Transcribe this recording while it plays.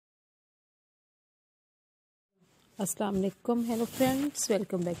Assalamu alaikum. Hello friends,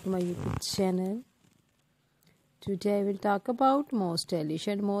 welcome back to my YouTube channel. Today I will talk about most stylish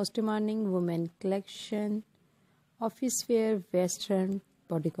and most demanding women collection, office wear, western,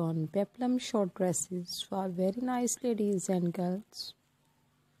 bodycon, peplum short dresses for very nice ladies and girls.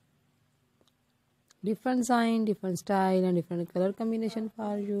 Different design, different style and different color combination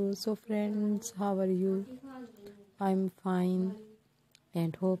for you. So friends, how are you? I'm fine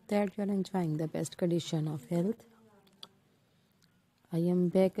and hope that you are enjoying the best condition of health. I am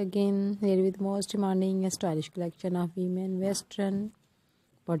back again here with most demanding and stylish collection of women western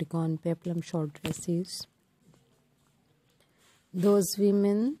bodycon peplum short dresses. Those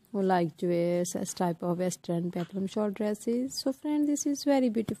women who like to wear such type of western peplum short dresses. So friend, this is very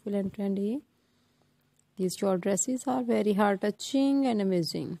beautiful and trendy. These short dresses are very heart-touching and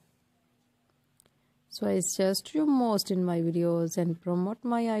amazing. So I suggest you most in my videos and promote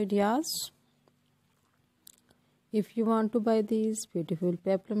my ideas. If you want to buy these beautiful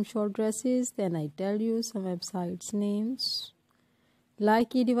peplum short dresses, then I tell you some websites names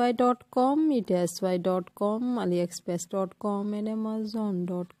like eDivide.com, etsy.com, aliexpress.com and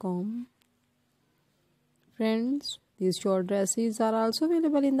amazon.com. Friends, these short dresses are also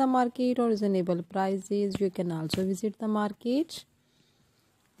available in the market on reasonable prices. You can also visit the market.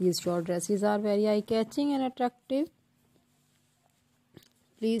 These short dresses are very eye-catching and attractive.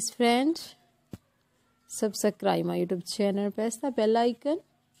 Please friends, subscribe my YouTube channel, press the bell icon.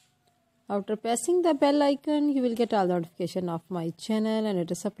 After pressing the bell icon, you will get all the notification of my channel and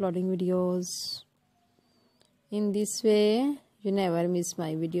it is uploading videos. In this way, you never miss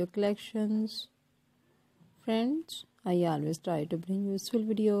my video collections. Friends, I always try to bring useful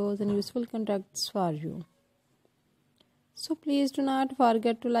videos and useful contacts for you. So please do not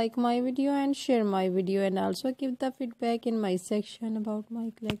forget to like my video and share my video and also give the feedback in my section about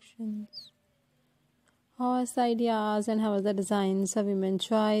my collections. How is the ideas and how are the designs of women's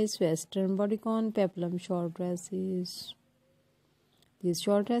choice, western bodycon, peplum short dresses. These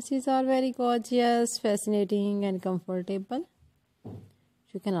short dresses are very gorgeous, fascinating and comfortable.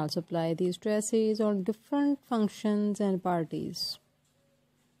 You can also apply these dresses on different functions and parties.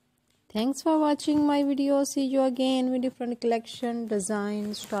 Thanks for watching my video. See you again with different collection,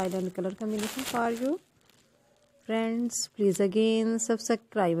 design, style and color combination for you. Friends, please again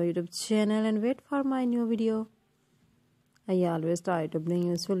subscribe my YouTube channel and wait for my new video. I always try to bring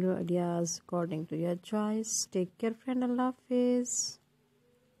useful ideas according to your choice. Take care friend, Allah Hafiz.